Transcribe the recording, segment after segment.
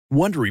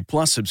Wondery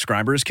Plus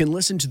subscribers can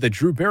listen to The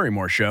Drew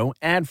Barrymore Show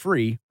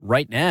ad-free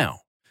right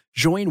now.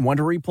 Join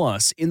Wondery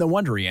Plus in the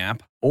Wondery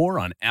app or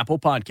on Apple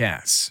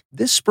Podcasts.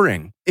 This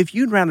spring, if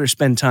you'd rather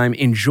spend time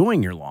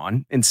enjoying your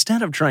lawn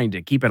instead of trying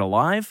to keep it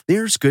alive,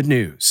 there's good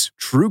news.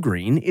 True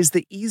Green is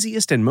the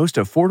easiest and most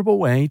affordable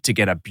way to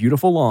get a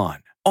beautiful lawn.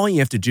 All you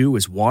have to do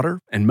is water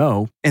and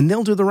mow, and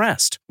they'll do the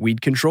rest. Weed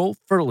control,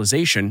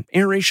 fertilization,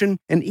 aeration,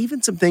 and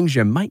even some things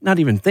you might not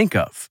even think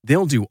of.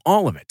 They'll do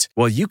all of it,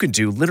 while you can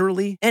do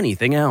literally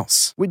anything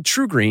else. With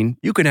True Green,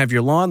 you can have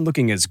your lawn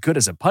looking as good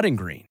as a putting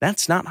green.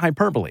 That's not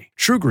hyperbole.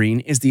 True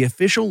Green is the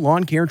official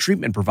lawn care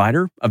treatment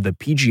provider of the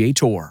PGA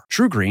Tour.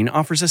 True Green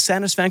offers a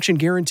satisfaction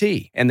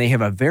guarantee, and they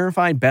have a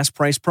verified best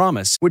price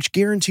promise, which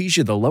guarantees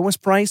you the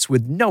lowest price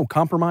with no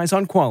compromise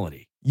on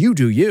quality. You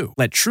do you.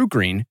 Let True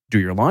Green do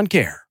your lawn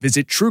care.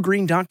 Visit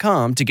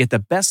truegreen.com to get the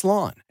best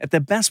lawn at the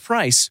best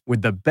price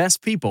with the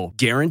best people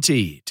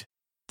guaranteed.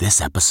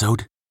 This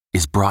episode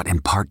is brought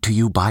in part to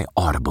you by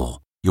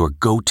Audible, your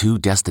go-to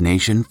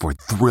destination for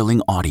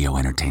thrilling audio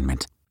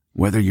entertainment.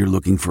 Whether you're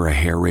looking for a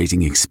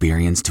hair-raising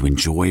experience to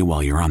enjoy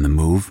while you're on the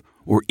move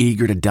or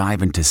eager to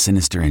dive into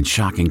sinister and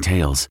shocking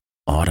tales,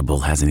 Audible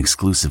has an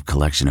exclusive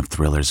collection of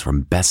thrillers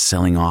from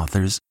best-selling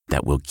authors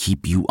that will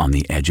keep you on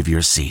the edge of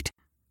your seat.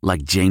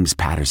 Like James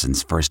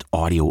Patterson's first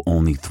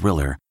audio-only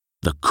thriller,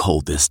 The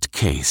Coldest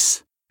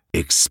Case.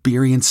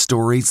 Experience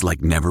stories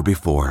like never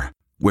before,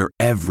 where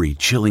every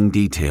chilling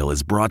detail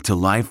is brought to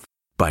life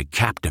by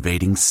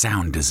captivating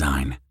sound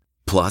design.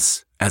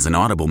 Plus, as an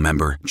Audible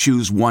member,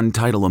 choose one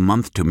title a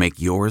month to make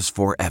yours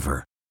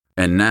forever.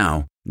 And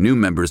now, new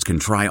members can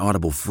try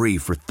Audible free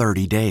for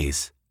 30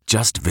 days.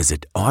 Just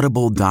visit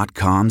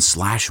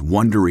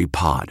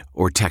audible.com/WonderyPod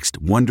or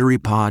text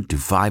WonderyPod to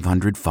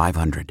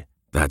 500-500.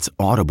 That's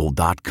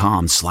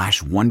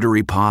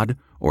audible.com/WonderyPod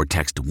or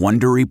text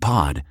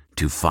WonderyPod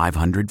to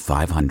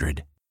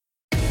 500-500.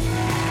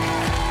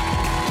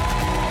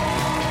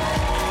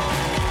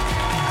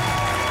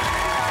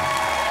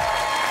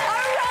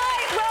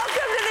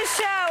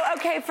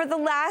 For the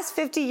last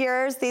 50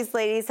 years, these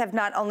ladies have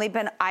not only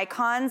been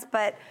icons,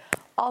 but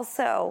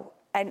also,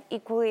 and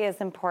equally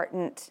as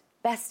important,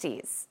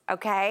 besties,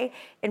 okay?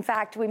 In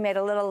fact, we made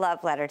a little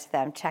love letter to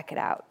them. Check it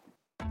out.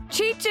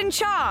 Cheech and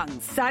Chong,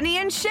 Sonny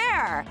and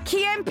Cher,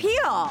 Key and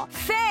Peele,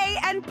 Faye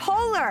and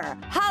Polar.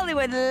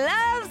 Hollywood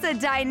loves a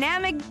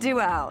dynamic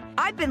duo.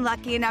 I've been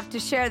lucky enough to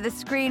share the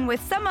screen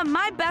with some of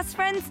my best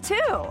friends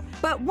too.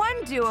 But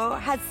one duo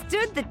has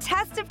stood the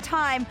test of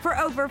time for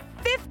over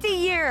 50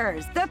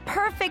 years. The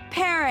perfect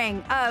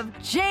pairing of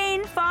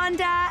Jane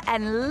Fonda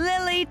and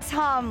Lily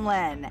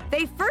Tomlin.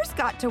 They first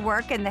got to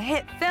work in the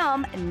hit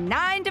film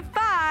 9 to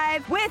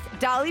 5 with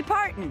Dolly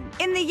Parton.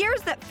 In the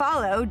years that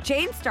followed,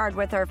 Jane starred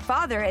with her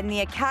father in the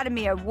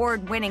Academy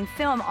Award-winning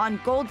film On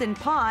Golden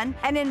Pond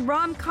and in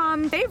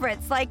rom-com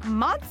favorites like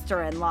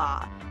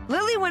Monster-in-Law.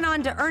 Lily went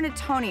on to earn a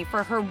Tony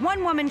for her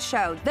one-woman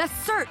show, The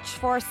Search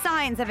for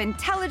Signs of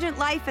Intelligent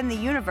Life in the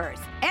Universe,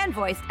 and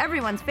voiced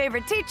everyone's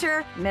favorite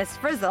teacher, Miss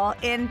Frizzle,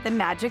 in The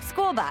Magic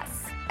School Bus.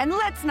 And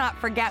let's not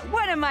forget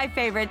one of my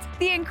favorites,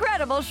 the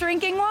incredible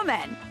Shrinking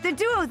Woman. The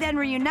duo then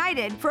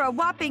reunited for a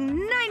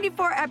whopping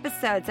 94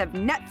 episodes of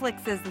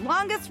Netflix's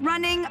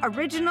longest-running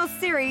original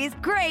series,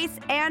 Grace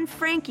and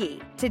Frankie.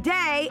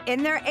 Today,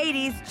 in their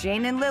 80s,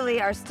 Jane and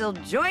Lily are still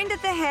joined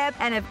at the hip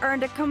and have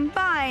earned a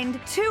combined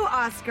 2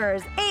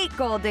 Oscars, 8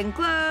 Golden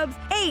Globes,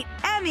 8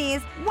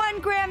 Emmys, 1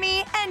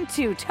 Grammy, and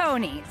 2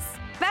 Tonys.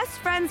 Best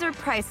friends are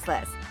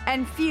priceless,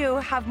 and few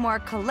have more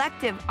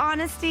collective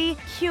honesty,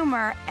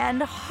 humor,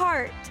 and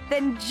heart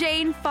than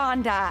Jane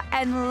Fonda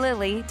and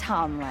Lily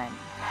Tomlin. Please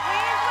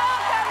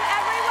welcome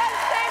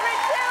everyone's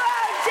favorite duo,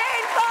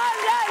 Jane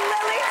Fonda and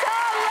Lily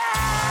Tomlin!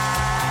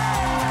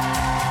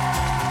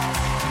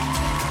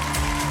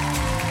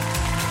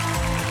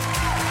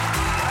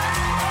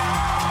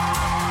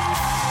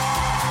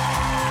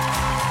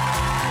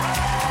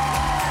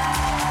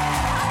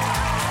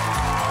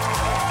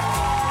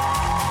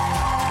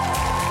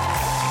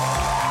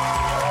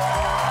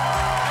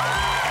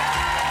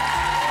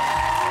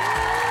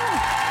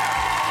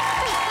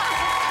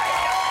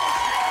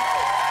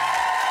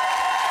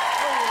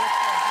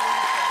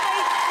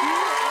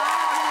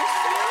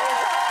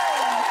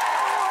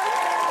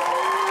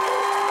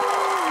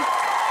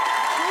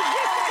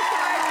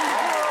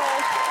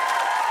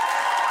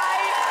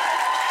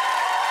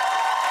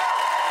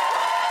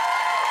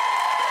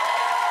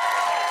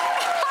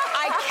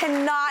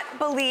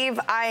 Believe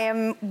I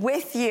am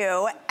with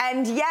you,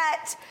 and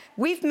yet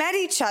we've met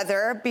each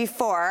other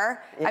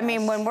before. Yes. I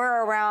mean, when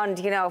we're around,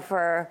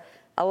 for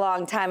a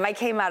long time. I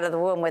came out of the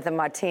womb with a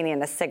martini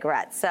and a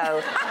cigarette,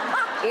 so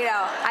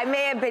I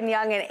may have been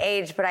young in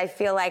age, but I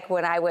feel like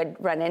when I would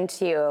run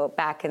into you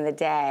back in the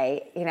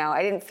day,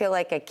 I didn't feel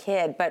like a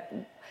kid, but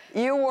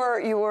you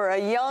were a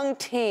young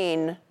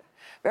teen,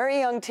 very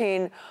young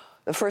teen,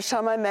 The first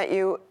time I met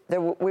you,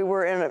 we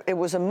were it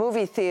was a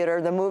movie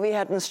theater. The movie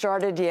hadn't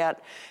started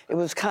yet. It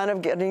was kind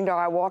of getting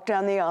dark. I walked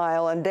down the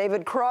aisle, and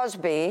David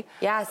Crosby,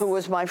 who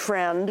was my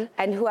friend,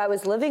 and who I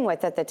was living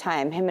with at the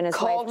time, him and his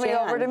wife, called me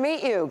over to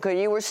meet you, because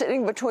you were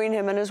sitting between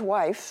him and his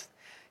wife,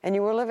 and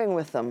you were living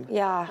with them.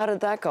 Yeah. How did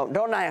that go?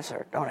 Don't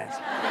answer.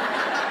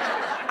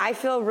 I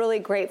feel really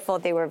grateful.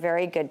 They were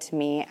very good to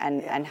me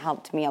and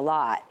helped me a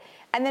lot.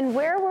 And then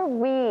where were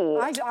we?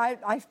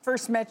 I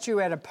first met you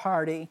at a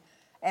party.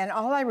 And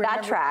all I remember...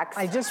 That tracks.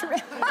 I just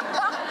remember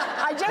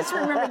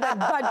that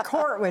Bud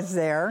Cort was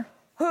there.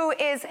 Who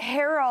is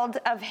Harold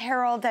of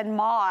Harold and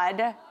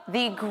Maude,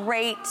 the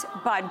great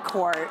Bud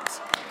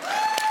Cort.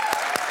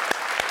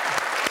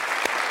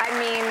 I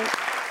mean,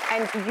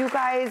 and you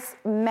guys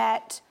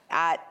met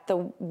at the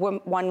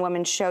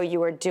one-woman show you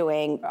were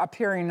doing.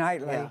 Appearing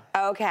Nightly. Yeah.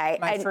 Okay.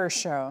 My first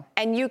show.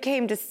 And you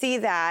came to see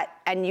that,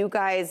 and you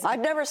guys... I'd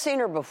never seen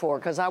her before,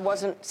 because I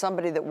wasn't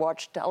somebody that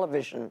watched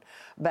television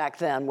back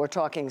then. We're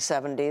talking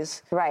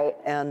 70s. Right.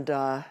 And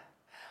I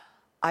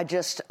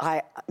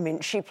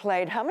mean, she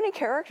played how many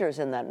characters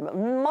in that?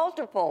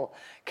 Multiple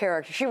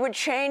characters. She would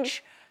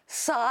change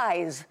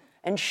size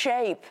and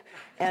shape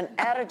and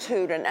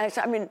attitude. And I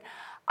mean,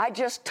 I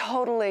just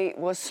totally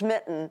was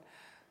smitten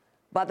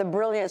by the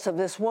brilliance of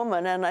this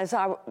woman. And as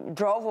I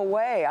drove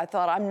away, I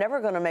thought, I'm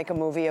never going to make a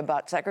movie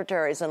about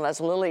secretaries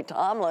unless Lily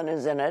Tomlin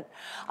is in it.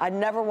 I'd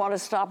never want to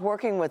stop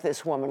working with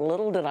this woman.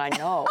 Little did I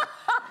know.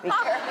 Be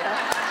careful.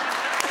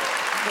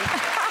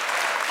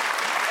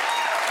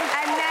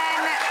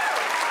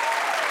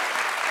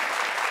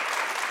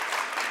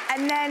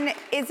 And then,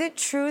 is it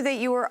true that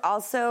you were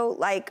also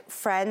like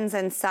friends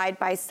and side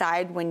by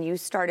side when you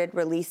started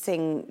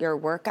releasing your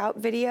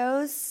workout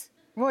videos?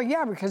 Well,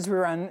 yeah, because we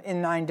were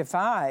in 9 to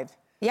 5.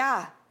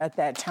 Yeah. At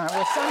that time.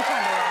 Well, sometime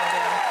around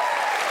then.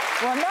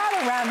 Well, not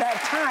around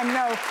that time,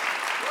 no.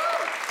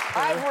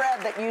 I've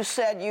read that you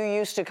said you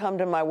used to come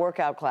to my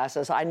workout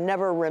classes. I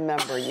never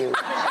remember you.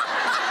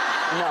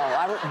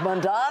 No,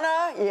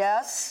 Madonna,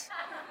 yes.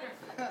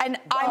 And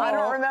I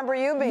don't remember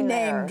you being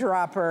name there.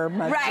 dropper,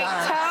 Madonna. Right,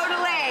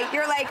 totally.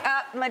 You're like,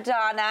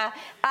 Madonna.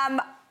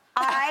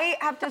 I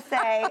have to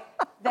say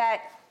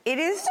that it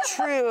is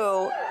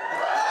true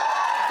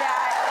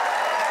that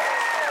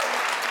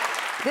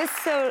this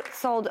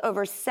sold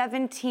over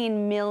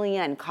 17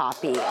 million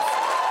copies.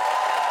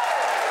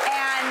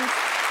 And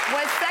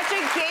was such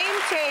a game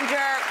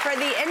changer for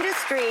the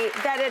industry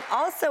that it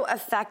also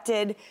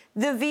affected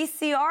the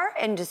VCR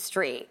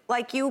industry.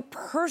 Like, you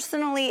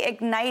personally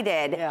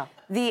ignited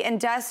the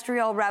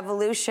industrial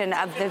revolution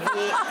of the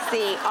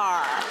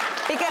VCR.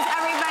 Because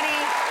everybody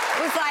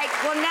was like,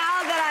 well,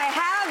 now that I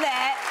have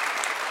it,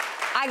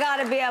 I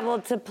gotta be able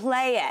to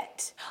play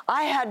it.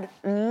 I had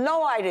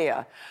no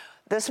idea.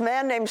 This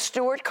man named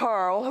Stuart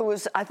Carl, who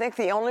was, I think,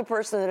 the only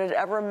person that had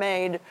ever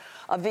made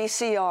a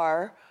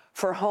VCR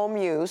for home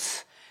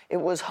use. It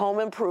was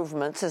Home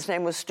Improvements. His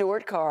name was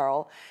Stuart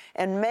Carl.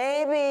 And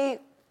maybe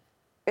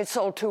it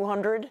sold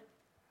 200.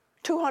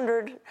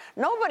 200.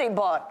 Nobody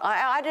bought.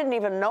 I didn't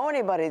even know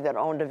anybody that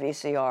owned a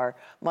VCR,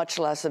 much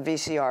less a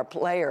VCR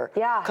player.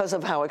 Yeah. Because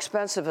of how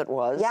expensive it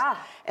was. Yeah.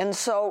 And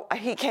so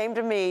he came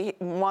to me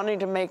wanting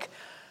to make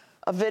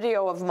a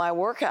video of my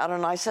workout,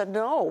 and I said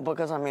no,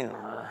 because, I mean,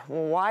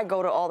 why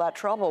go to all that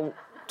trouble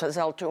to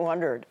sell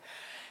 200?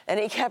 And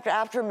he kept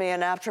after me,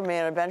 and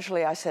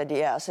eventually I said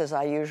yes, as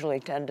I usually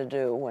tend to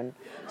do when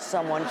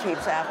someone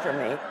keeps after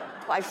me.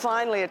 I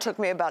finally, it took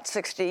me about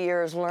 60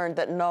 years, learned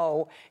that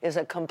no is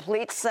a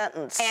complete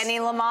sentence. Annie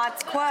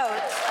Lamott's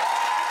quote.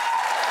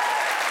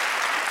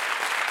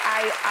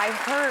 I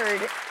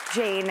heard,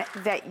 Jane,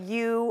 that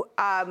you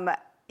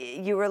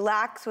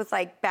relax with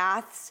like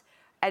baths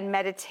and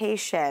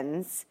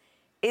meditations.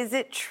 Is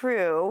it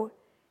true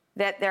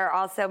that there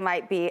also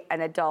might be an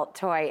adult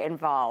toy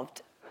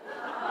involved?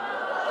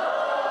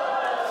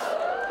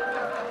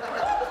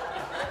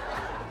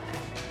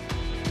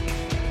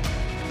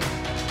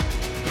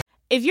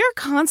 If you're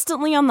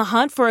constantly on the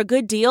hunt for a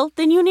good deal,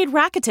 then you need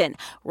Rakuten.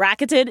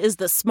 Rakuten is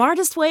the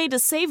smartest way to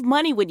save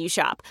money when you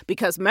shop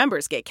because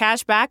members get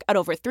cash back at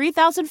over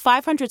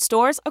 3,500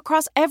 stores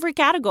across every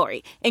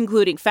category,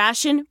 including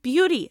fashion,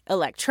 beauty,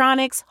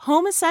 electronics,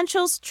 home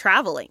essentials,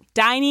 traveling,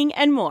 dining,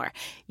 and more.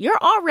 You're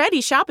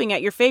already shopping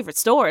at your favorite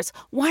stores.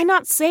 Why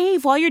not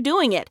save while you're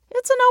doing it?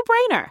 It's a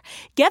no-brainer.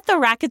 Get the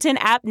Rakuten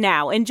app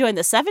now and join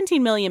the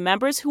 17 million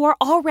members who are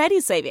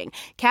already saving.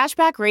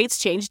 Cashback rates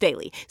change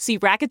daily. See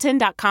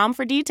Rakuten.com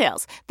for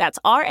details. That's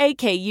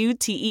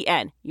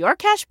Rakuten. Your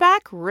cashback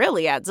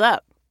really adds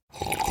up.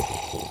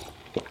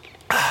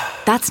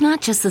 That's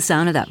not just the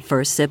sound of that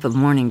first sip of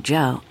Morning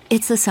Joe.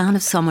 It's the sound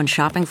of someone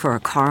shopping for a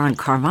car on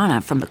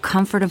Carvana from the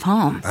comfort of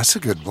home. That's a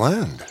good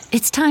blend.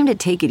 It's time to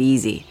take it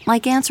easy,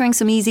 like answering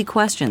some easy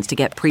questions to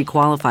get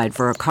pre-qualified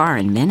for a car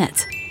in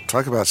minutes.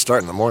 Talk about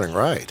starting the morning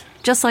right.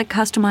 Just like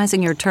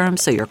customizing your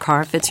terms so your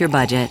car fits your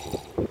budget.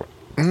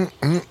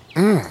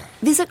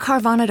 Visit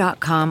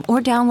Carvana.com or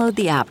download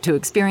the app to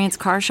experience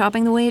car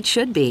shopping the way it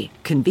should be.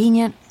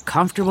 Convenient,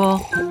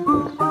 comfortable.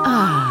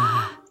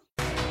 Ah.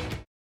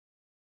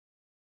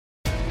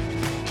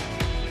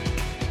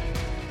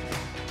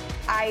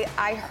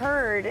 I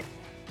heard,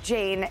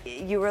 Jane,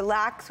 you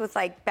relax with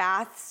like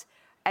baths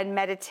and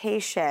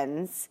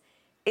meditations.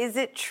 Is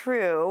it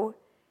true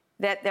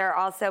that there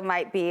also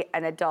might be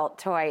an adult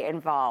toy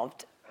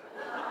involved?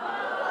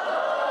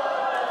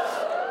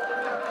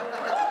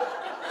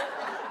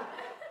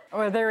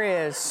 Well, there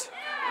is.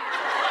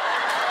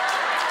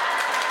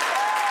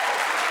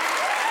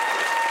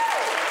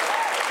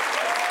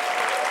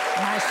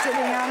 Am I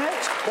sitting on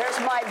it? There's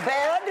my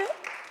bed,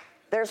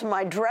 there's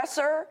my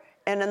dresser,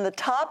 and in the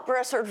top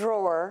dresser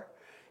drawer,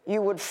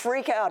 you would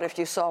freak out if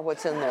you saw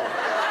what's in there.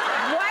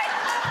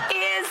 What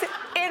is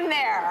in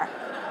there?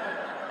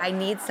 I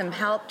need some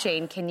help,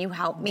 Jane. Can you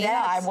help me?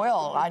 Yeah, I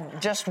will.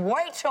 Just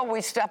wait till we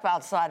step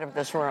outside of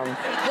this room.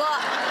 Well,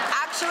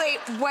 actually,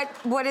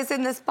 what is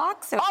in this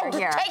box over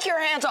here? Take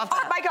your hands off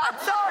that. Oh, my God.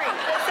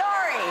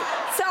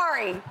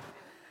 Sorry.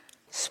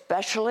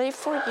 Especially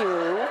for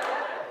you,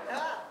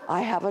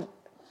 I have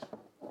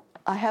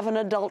an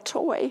adult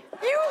toy.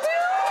 You do?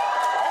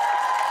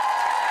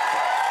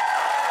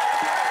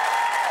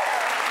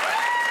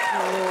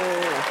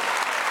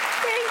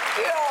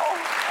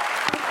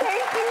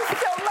 Thank you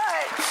so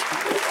much.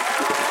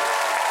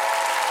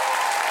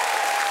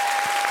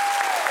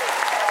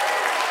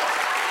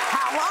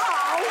 Hello?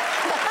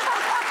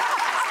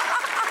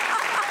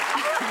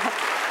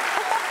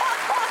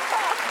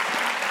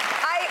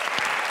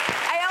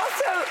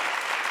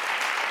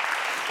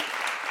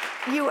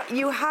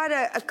 You had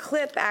a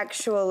clip,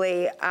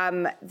 actually,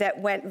 that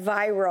went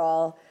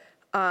viral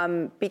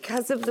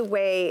because of the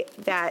way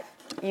that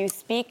you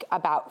speak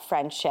about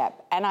friendship.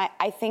 And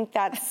I think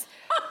that's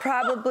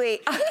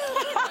probably...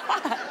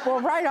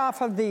 Well, right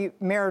off of the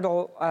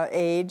marital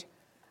aid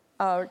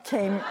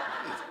came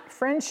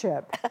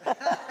friendship.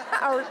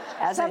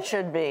 As it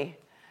should be.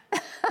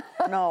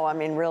 No, I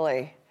mean,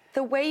 really.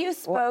 The way you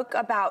spoke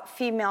about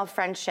female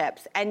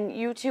friendships, and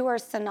you two are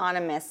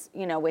synonymous,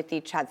 with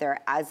each other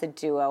as a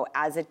duo,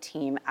 as a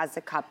team, as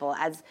a couple,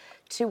 as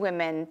two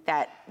women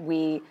that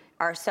we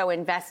are so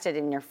invested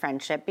in your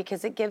friendship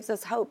because it gives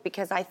us hope.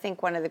 Because I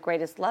think one of the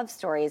greatest love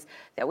stories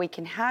that we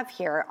can have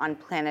here on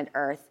planet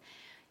Earth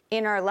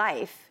in our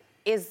life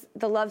is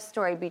the love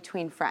story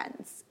between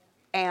friends.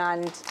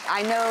 And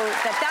I know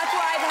that's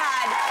what I've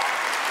had.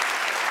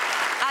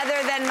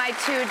 Other than my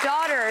two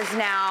daughters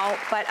now,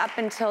 but up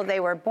until they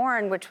were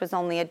born, which was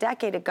only a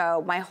decade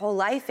ago, my whole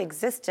life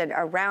existed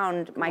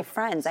around my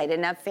friends. I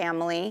didn't have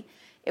family.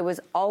 It was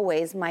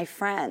always my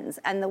friends.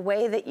 And the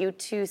way that you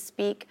two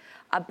speak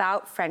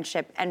about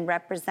friendship and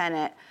represent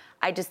it,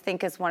 I just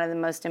think is one of the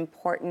most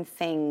important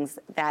things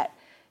that,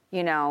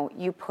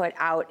 you put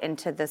out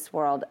into this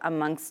world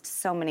amongst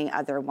so many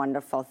other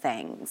wonderful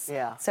things.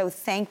 Yeah. So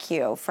thank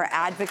you for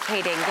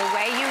advocating the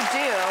way you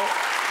do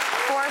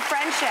for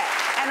friendship.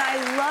 And I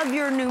love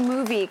your new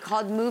movie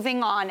called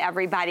Moving On,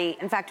 everybody.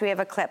 In fact, we have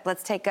a clip.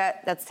 Let's take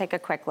a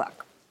quick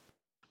look.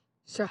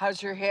 So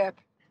how's your hip?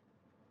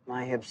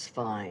 My hip's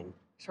fine.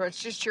 So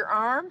it's just your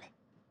arm?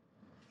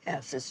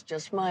 Yes, it's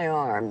just my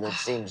arm that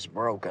seems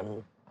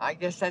broken. I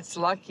guess that's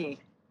lucky.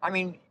 I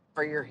mean,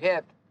 for your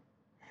hip.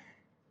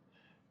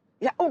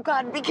 Yeah, oh,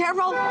 God, be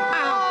careful.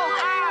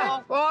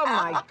 Ow. Oh,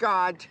 my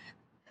God.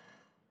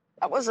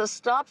 That was a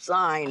stop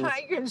sign.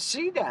 I can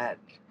see that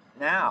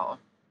now.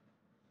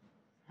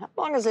 How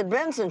long has it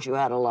been since you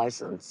had a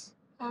license?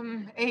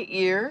 8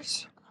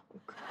 years.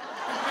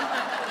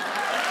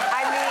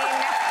 I mean,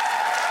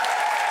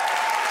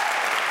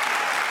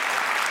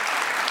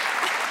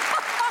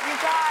 you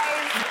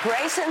guys.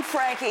 Grace and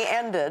Frankie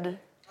ended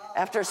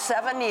after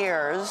 7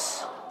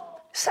 years.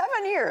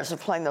 7 years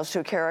of playing those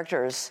two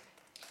characters.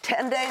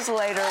 10 days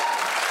later.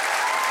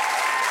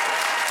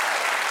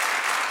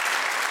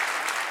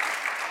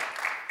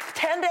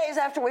 10 days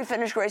after we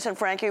finished Grace and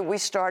Frankie, we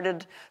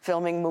started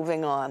filming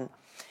Moving On.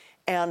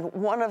 And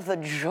one of the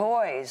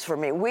joys for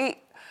me, we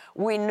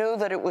knew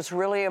that it was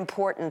really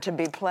important to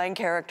be playing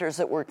characters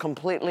that were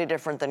completely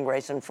different than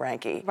Grace and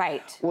Frankie.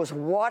 Right. Was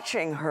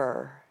watching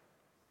her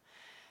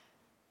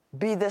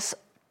be this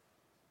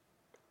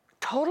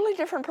totally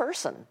different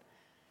person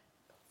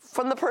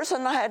from the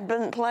person I had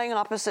been playing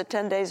opposite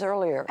 10 days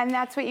earlier. And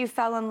that's what you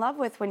fell in love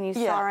with when you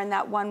saw her in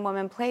that one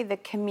woman play, the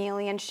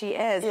chameleon she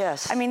is.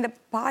 Yes. I mean, the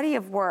body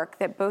of work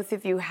that both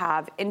of you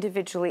have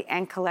individually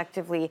and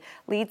collectively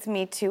leads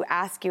me to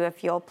ask you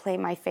if you'll play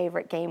my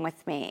favorite game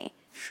with me.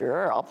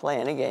 Sure, I'll play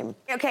any game.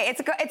 Okay, it's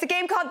a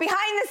game called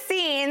Behind the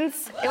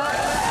Scenes. Now,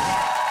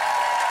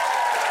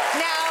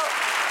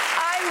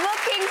 I'm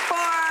looking for,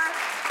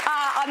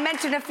 I'll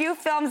mention a few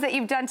films that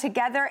you've done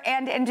together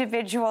and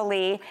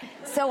individually.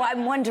 So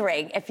I'm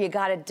wondering if you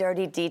got a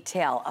dirty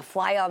detail, a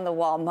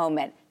fly-on-the-wall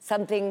moment,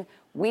 something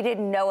we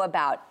didn't know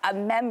about, a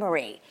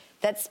memory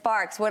that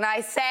sparks when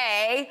I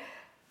say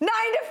 9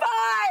 to 5.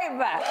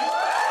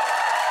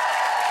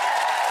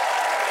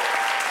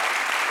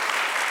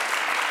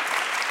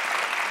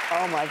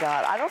 Oh, my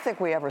God. I don't think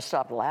we ever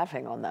stopped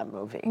laughing on that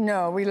movie.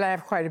 No, we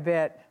laughed quite a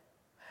bit.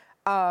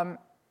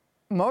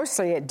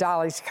 Mostly at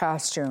Dolly's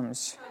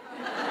costumes.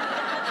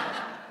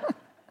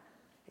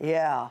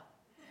 Yeah.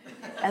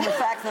 and the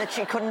fact that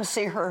she couldn't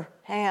see her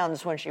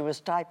hands when she was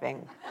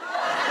typing.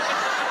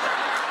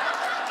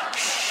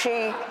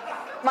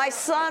 My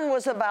son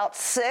was about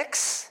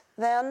 6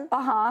 then.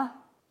 Uh-huh.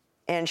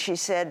 And she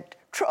said,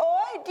 Troy,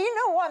 do you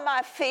know why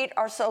my feet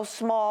are so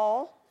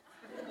small?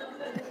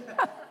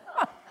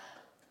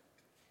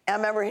 I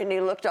remember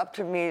he looked up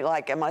to me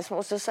like, am I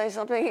supposed to say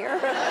something here?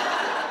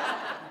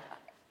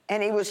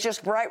 And he was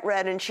just bright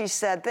red, and she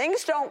said,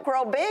 things don't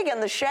grow big in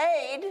the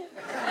shade.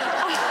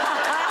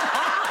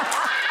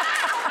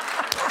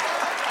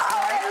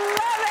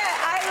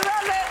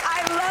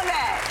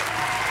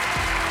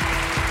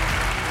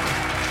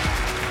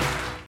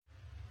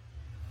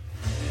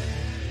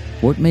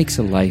 What makes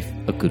a life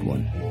a good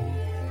one?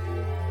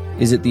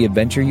 Is it the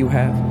adventure you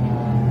have?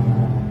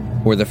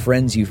 Or the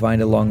friends you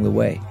find along the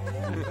way?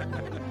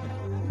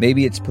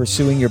 Maybe it's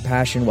pursuing your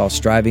passion while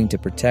striving to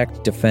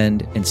protect,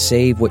 defend, and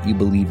save what you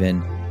believe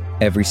in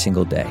every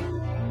single day.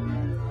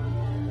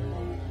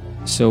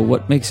 So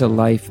what makes a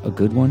life a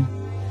good one?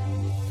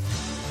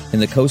 In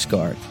the Coast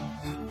Guard,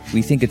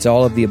 we think it's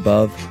all of the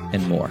above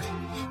and more.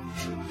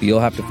 But you'll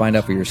have to find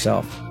out for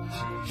yourself.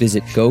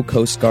 Visit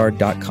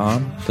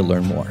gocoastguard.com to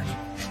learn more.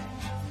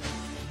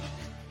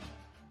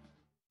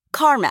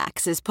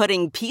 CarMax is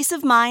putting peace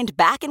of mind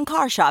back in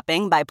car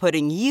shopping by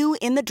putting you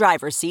in the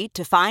driver's seat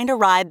to find a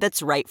ride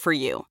that's right for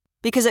you.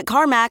 Because at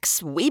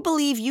CarMax, we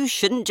believe you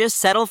shouldn't just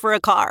settle for a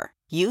car.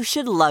 You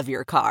should love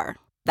your car.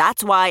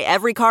 That's why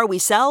every car we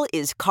sell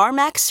is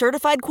CarMax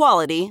certified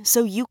quality,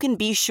 so you can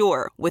be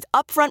sure with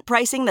upfront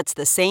pricing that's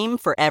the same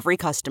for every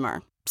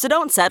customer. So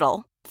don't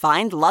settle.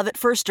 Find love at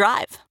first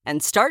drive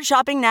and start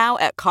shopping now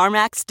at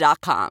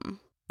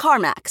CarMax.com.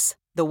 CarMax,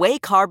 the way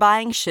car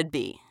buying should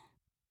be.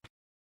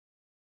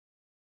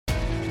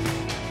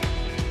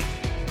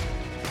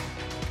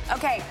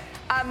 Okay,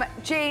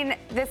 Jane,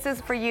 this is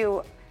for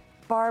you.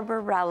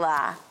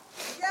 Barbarella.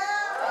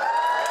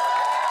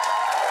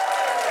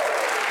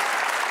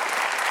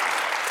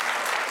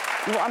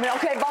 Well,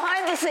 okay,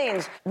 behind the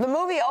scenes, the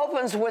movie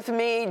opens with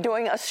me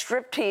doing a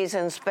striptease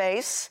in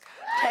space,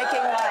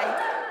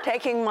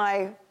 taking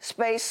my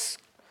space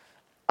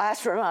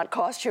astronaut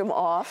costume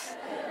off,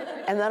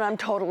 and then I'm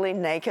totally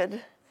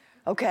naked,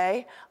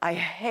 okay? I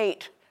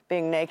hate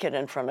being naked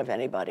in front of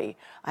anybody.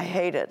 I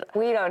hate it.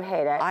 We don't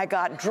hate it. I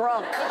got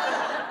drunk.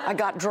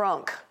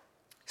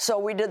 So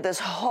we did this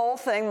whole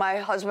thing. My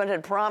husband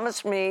had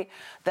promised me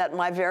that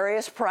my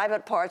various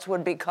private parts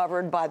would be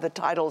covered by the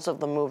titles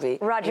of the movie.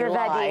 Roger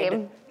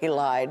Vadim. He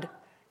lied.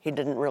 He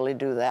didn't really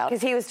do that.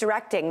 Because he was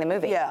directing the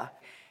movie. Yeah.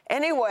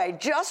 Anyway,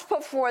 just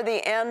before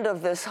the end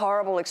of this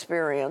horrible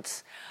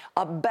experience,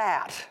 a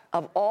bat,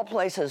 of all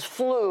places,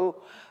 flew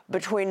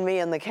between me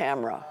and the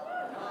camera.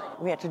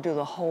 We had to do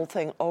the whole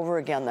thing over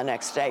again the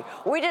next day.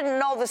 We didn't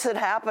know this had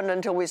happened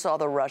until we saw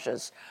the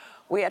rushes.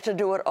 We had to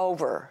do it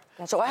over.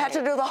 So I had to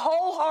do the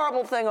whole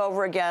horrible thing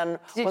over again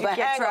with a hangover. Did you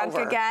get drunk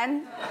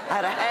again? I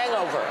had a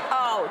hangover.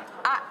 Oh,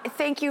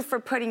 thank you for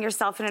putting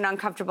yourself in an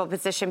uncomfortable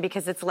position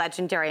because it's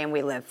legendary and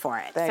we live for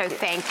it. Thank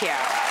you.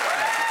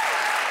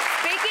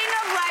 Speaking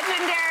of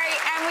legendary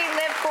and we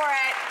live for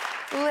it,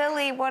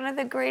 Lily, one of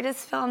the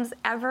greatest films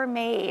ever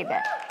made.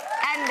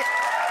 And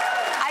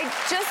I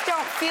just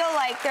don't feel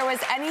like there was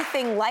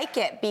anything like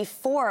it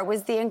before. It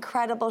was The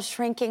Incredible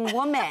Shrinking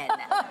Woman.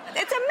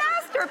 It's a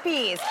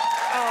masterpiece.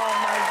 Oh,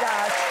 my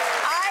gosh.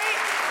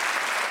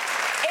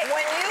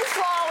 When you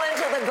fall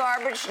into the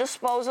garbage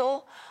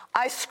disposal,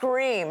 I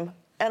scream,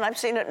 and I've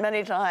seen it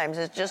many times.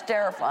 It's just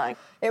terrifying.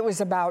 It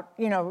was about,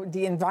 the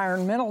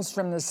environmentals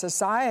from the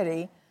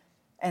society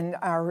and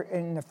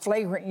the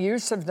flagrant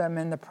use of them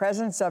and the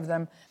presence of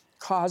them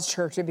caused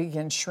her to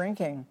begin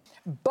shrinking.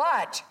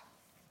 But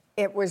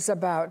it was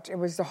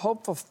the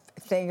hopeful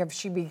thing of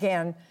she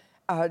began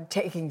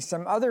taking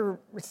some other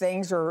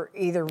things or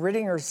either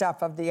ridding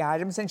herself of the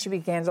items, and she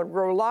began to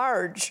grow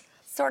large.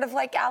 Sort of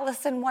like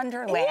Alice in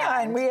Wonderland.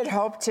 Yeah, and we had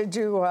hoped to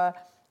do,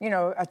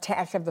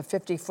 Attack of the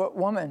 50-Foot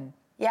Woman.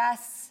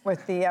 Yes.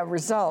 With the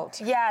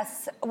result.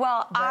 Yes.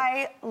 Well,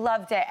 I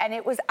loved it. And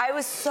I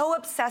was so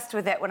obsessed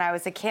with it when I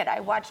was a kid. I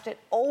watched it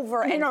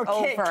over and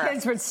over.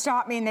 Kids would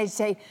stop me and they'd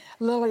say,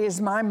 Lily, is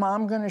my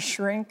mom going to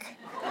shrink?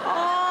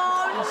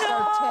 Oh, no.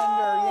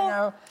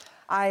 So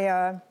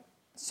tender,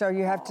 so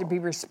you have to be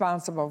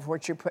responsible for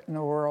what you put in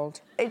the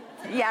world.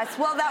 Yes,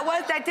 well,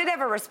 that did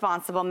have a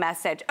responsible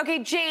message.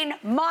 Okay, Jane,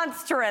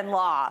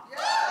 Monster-in-Law.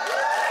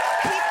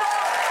 People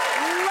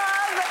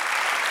love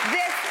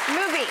this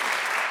movie.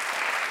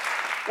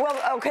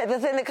 Well, okay, the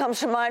thing that comes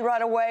to mind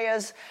right away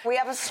is we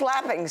have a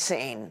slapping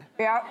scene.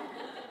 Yeah.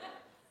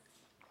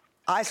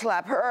 I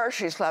slap her,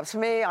 she slaps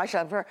me, I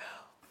slap her.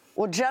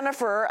 Well,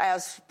 Jennifer,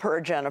 as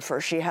per Jennifer,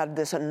 she had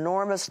this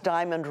enormous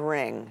diamond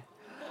ring.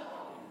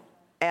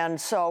 And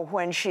so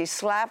when she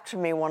slapped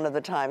me one of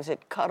the times,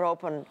 it cut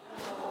open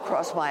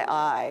across my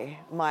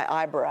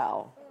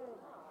eyebrow.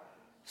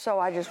 So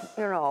I just,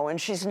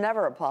 and she's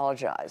never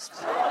apologized.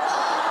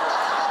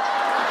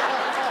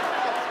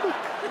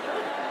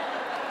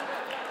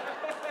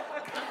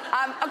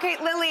 Okay,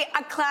 Lily,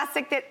 a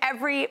classic that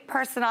every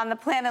person on the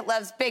planet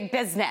loves, Big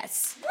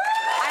Business.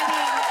 I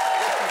mean,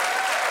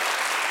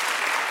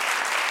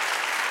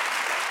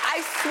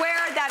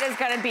 that is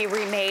going to be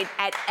remade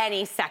at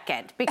any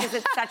second because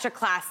it's such a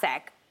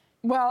classic.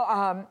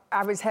 Well,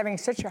 I was having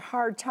such a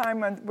hard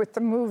time with the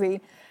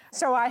movie,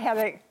 so I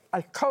had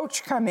a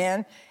coach come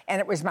in, and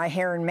it was my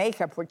hair and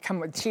makeup would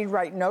come with. She'd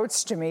write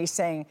notes to me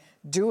saying,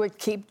 "Do it,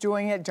 keep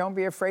doing it, don't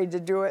be afraid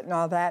to do it," and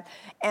all that.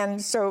 And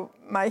so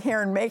my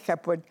hair and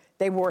makeup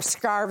they wore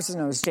scarves in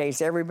those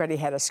days. Everybody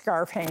had a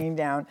scarf hanging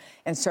down,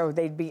 and so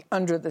they'd be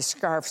under the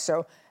scarf.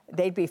 So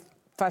they'd be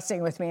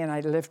fussing with me, and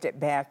I'd lift it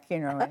back,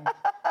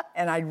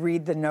 and I'd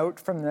read the note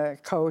from the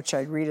coach.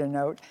 I'd read a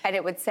note. And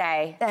it would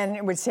say? And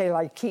it would say,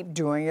 like, keep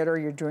doing it, or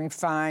you're doing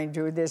fine,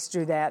 do this,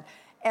 do that.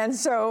 And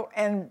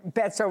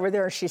Bet's over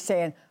there, she's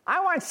saying, I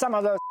want some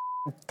of those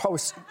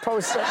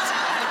post-its.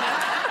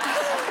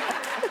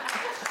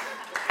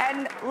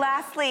 And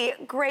lastly,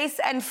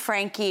 Grace and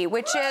Frankie,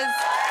 which is,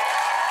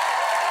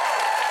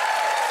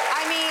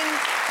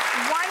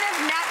 one of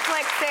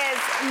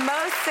Netflix's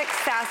most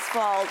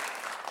successful.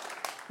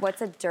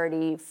 What's a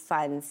dirty,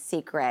 fun,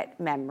 secret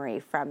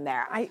memory from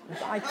there? I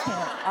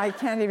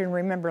can't even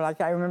remember. Like,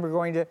 I remember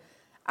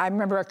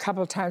a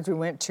couple of times we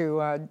went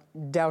to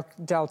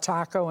Del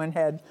Taco and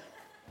had,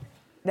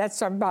 that's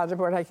about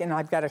what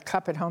I've got a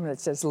cup at home that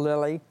says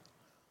Lily,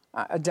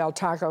 a Del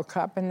Taco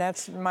cup, and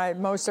that's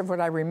most of what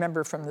I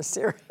remember from the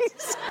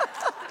series.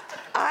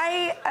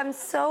 I am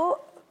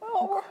so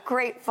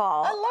grateful.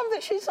 I love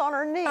that she's on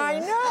her knees. I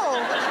know.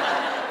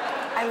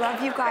 I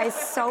love you guys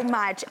so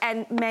much,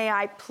 and may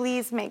I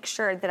please make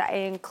sure that I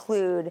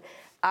include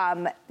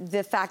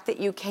the fact that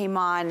you came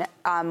on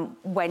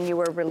when you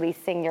were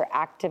releasing your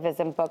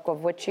activism book,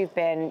 of which you've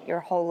been your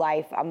whole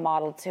life a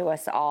model to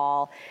us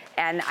all.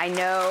 And I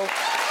know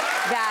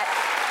that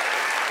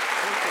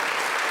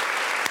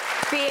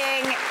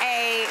being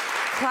a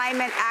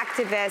climate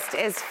activist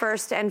is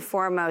first and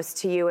foremost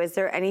to you. Is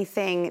there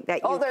anything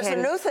that you there's a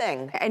new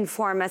thing.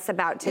 Inform us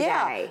about today?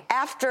 Yeah,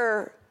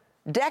 after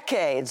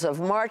decades of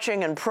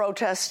marching and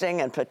protesting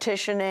and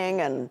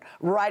petitioning and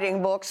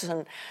writing books,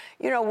 and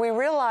we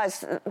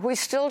realize we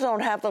still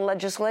don't have the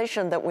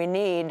legislation that we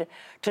need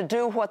to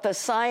do what the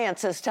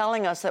science is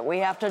telling us that we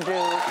have to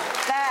do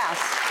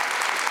fast.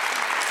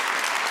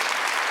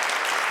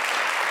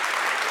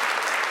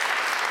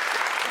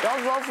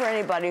 Don't vote for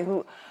anybody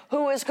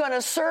who is going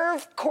to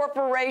serve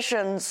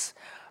corporations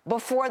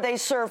before they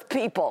serve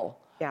people.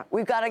 Yeah.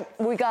 We got to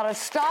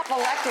stop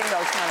electing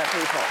those kind of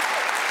people.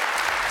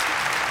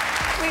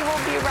 We will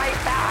be right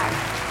back.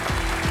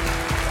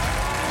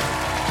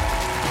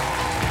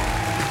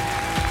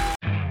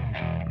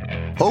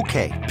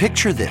 Okay,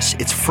 picture this.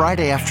 It's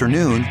Friday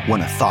afternoon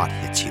when a thought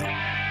hits you.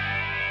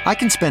 I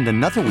can spend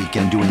another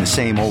weekend doing the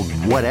same old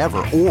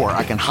whatever, or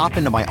I can hop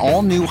into my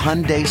all-new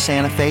Hyundai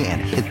Santa Fe and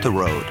hit the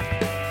road.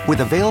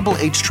 With available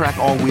H-Track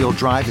all-wheel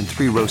drive and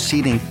 3-row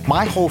seating,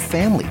 my whole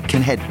family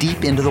can head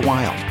deep into the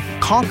wild.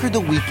 Conquer the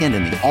weekend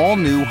in the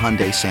all-new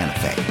Hyundai Santa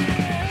Fe.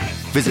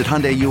 Visit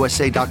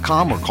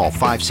HyundaiUSA.com or call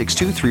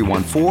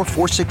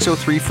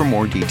 562-314-4603 for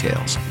more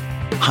details.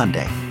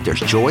 Hyundai, there's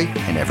joy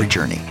in every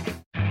journey.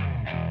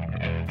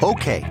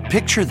 Okay,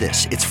 picture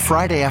this. It's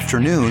Friday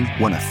afternoon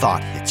when a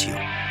thought hits you.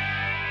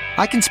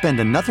 I can spend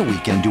another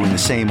weekend doing the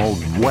same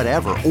old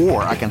whatever,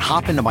 or I can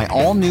hop into my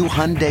all-new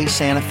Hyundai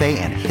Santa Fe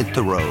and hit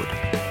the road.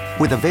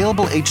 With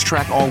available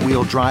H-Track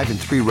all-wheel drive and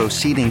 3-row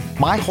seating,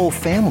 my whole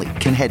family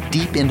can head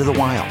deep into the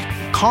wild.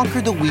 Conquer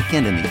the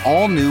weekend in the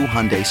all-new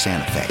Hyundai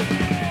Santa Fe.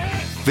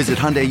 Visit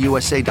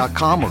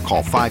HyundaiUSA.com or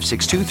call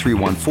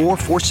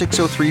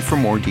 562-314-4603 for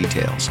more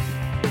details.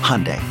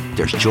 Hyundai,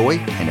 there's joy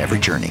in every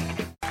journey.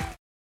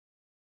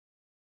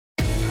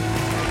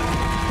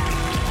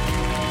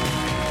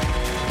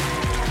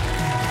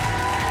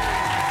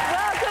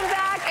 Welcome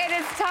back. It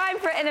is time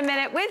for In a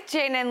Minute with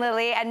Jane and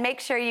Lily, and make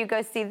sure you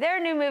go see their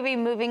new movie,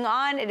 Moving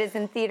On. It is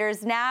in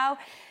theaters now.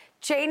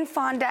 Jane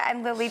Fonda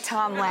and Lily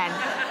Tomlin.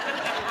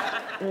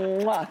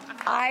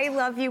 I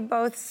love you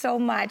both so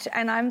much,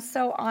 and I'm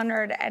so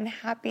honored and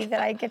happy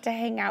that I get to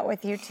hang out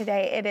with you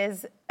today. It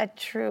is a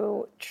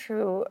true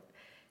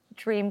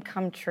dream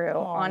come true,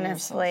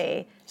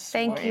 honestly. So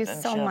Thank you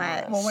so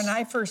much. Well, when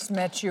I first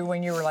met you,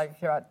 when you were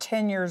like about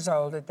 10 years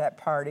old at that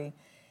party,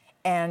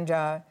 and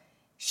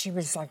she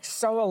was like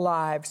so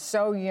alive,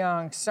 so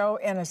young, so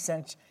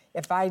innocent.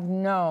 If I'd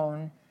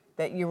known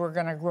that you were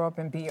going to grow up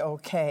and be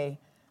okay,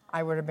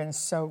 I would have been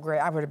so great.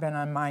 I would have been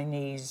on my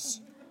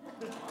knees.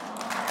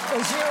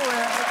 Because you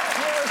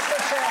were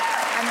such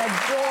an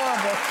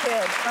adorable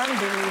kid.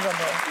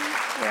 Unbelievable.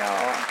 Thank you.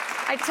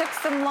 I took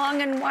some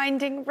long and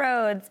winding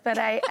roads, but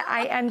I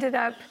ended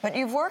up... But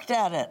you've worked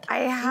at it. I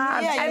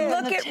have. Yeah, and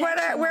look at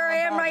where I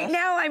am right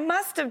now. I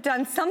must have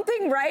done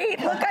something right.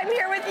 Look, I'm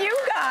here with you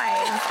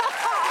guys.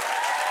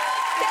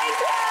 Thank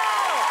you.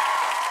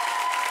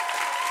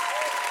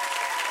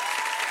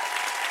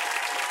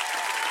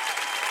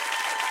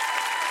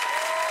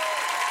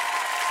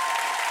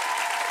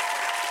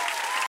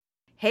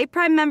 Hey,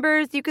 Prime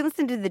members, you can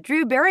listen to the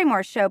Drew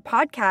Barrymore Show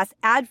podcast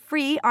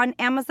ad-free on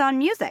Amazon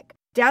Music.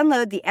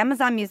 Download the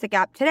Amazon Music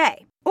app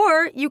today.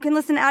 Or you can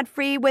listen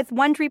ad-free with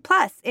Wondery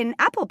Plus in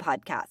Apple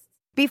Podcasts.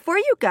 Before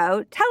you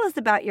go, tell us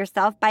about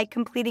yourself by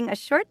completing a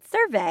short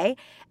survey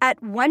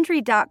at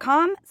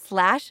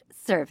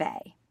Wondery.com/survey.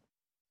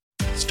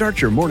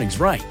 Start your mornings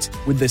right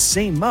with the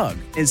same mug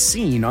as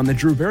seen on The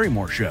Drew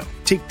Barrymore Show.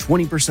 Take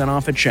 20%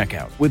 off at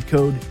checkout with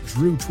code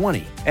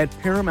DREW20 at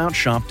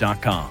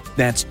ParamountShop.com.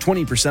 That's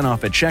 20%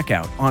 off at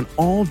checkout on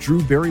all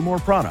Drew Barrymore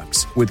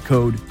products with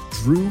code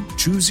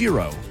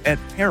DREW20 at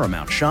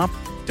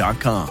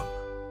ParamountShop.com.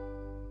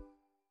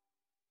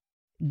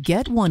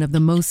 Get one of the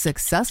most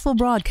successful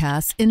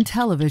broadcasts in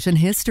television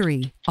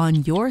history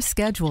on your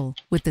schedule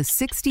with the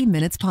 60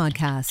 Minutes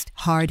Podcast.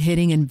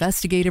 Hard-hitting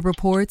investigative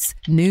reports,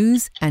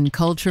 news, and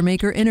culture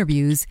maker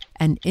interviews,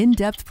 and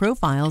in-depth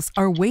profiles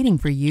are waiting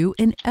for you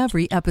in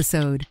every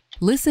episode.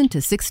 Listen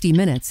to 60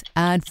 Minutes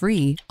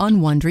ad-free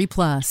on Wondery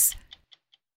Plus